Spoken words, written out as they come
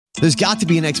There's got to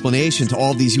be an explanation to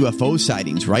all of these UFO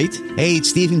sightings, right? Hey,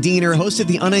 it's Stephen Diener, host of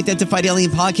the Unidentified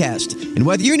Alien Podcast. And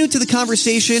whether you're new to the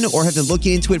conversation or have been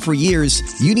looking into it for years,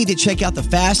 you need to check out the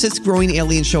fastest growing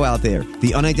alien show out there,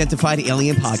 the Unidentified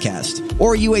Alien Podcast,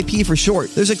 or UAP for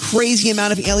short. There's a crazy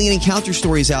amount of alien encounter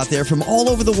stories out there from all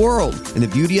over the world. And the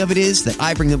beauty of it is that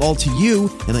I bring them all to you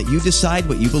and let you decide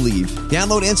what you believe.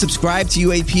 Download and subscribe to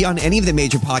UAP on any of the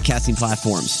major podcasting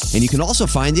platforms. And you can also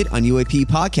find it on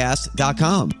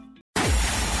UAPpodcast.com.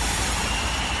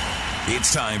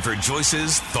 It's time for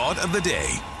Joyce's Thought of the Day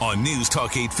on News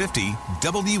Talk 850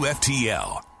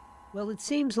 WFTL. Well, it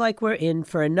seems like we're in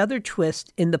for another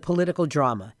twist in the political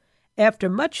drama. After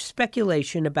much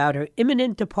speculation about her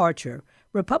imminent departure,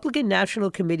 Republican National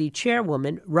Committee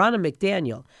Chairwoman Ronna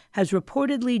McDaniel has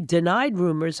reportedly denied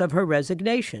rumors of her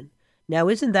resignation. Now,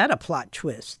 isn't that a plot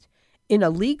twist? In a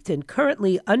leaked and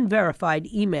currently unverified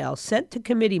email sent to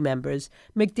committee members,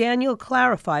 McDaniel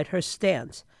clarified her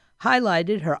stance,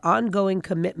 highlighted her ongoing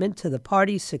commitment to the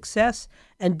party's success,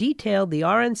 and detailed the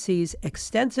RNC's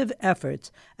extensive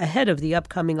efforts ahead of the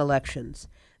upcoming elections.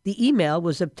 The email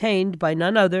was obtained by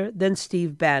none other than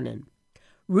Steve Bannon.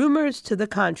 Rumors to the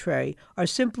contrary are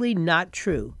simply not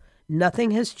true. Nothing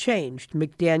has changed,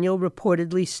 McDaniel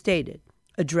reportedly stated,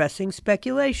 addressing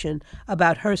speculation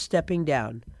about her stepping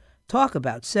down. Talk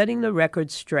about setting the record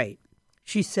straight.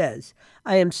 She says,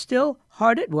 "I am still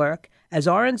hard at work as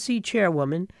RNC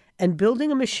chairwoman and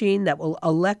building a machine that will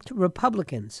elect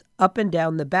Republicans up and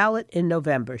down the ballot in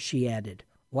November," she added.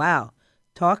 Wow,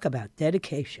 talk about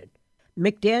dedication.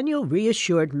 McDaniel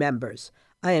reassured members,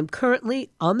 "I am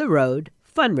currently on the road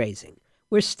fundraising.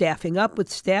 We're staffing up with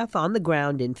staff on the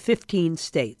ground in 15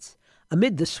 states.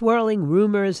 Amid the swirling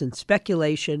rumors and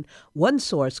speculation, one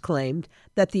source claimed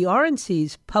that the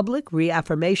RNC's public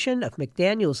reaffirmation of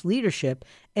McDaniel's leadership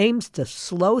aims to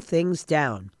slow things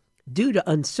down due to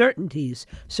uncertainties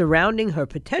surrounding her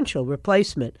potential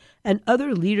replacement and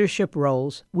other leadership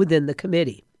roles within the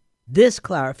committee. This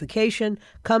clarification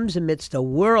comes amidst a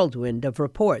whirlwind of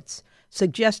reports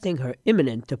suggesting her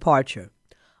imminent departure.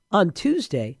 On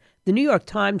Tuesday, the New York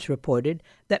Times reported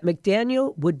that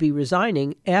McDaniel would be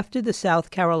resigning after the South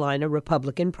Carolina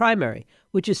Republican primary,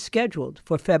 which is scheduled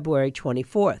for February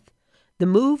 24th. The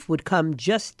move would come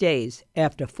just days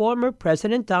after former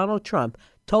President Donald Trump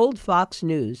told Fox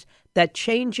News that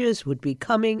changes would be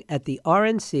coming at the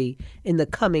RNC in the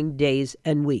coming days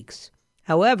and weeks.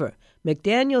 However,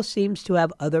 McDaniel seems to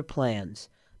have other plans.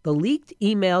 The leaked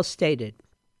email stated,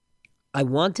 "I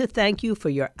want to thank you for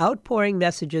your outpouring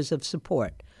messages of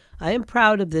support. I am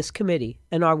proud of this committee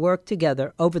and our work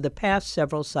together over the past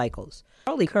several cycles."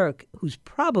 Charlie Kirk, who's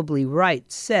probably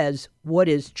right, says what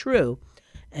is true.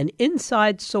 An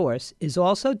inside source is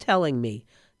also telling me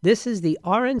this is the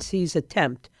RNC's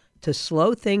attempt to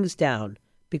slow things down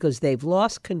because they've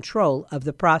lost control of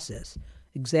the process.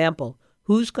 Example,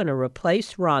 who's going to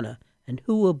replace Ronna and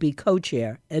who will be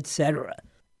co-chair, etc.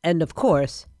 And of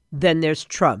course, then there's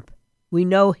Trump. We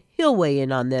know he'll weigh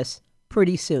in on this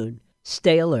pretty soon.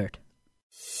 Stay alert.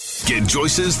 Get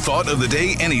Joyce's Thought of the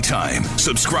Day anytime.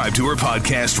 Subscribe to her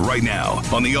podcast right now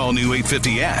on the all-new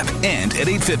 850 app and at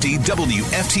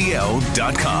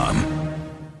 850WFTL.com.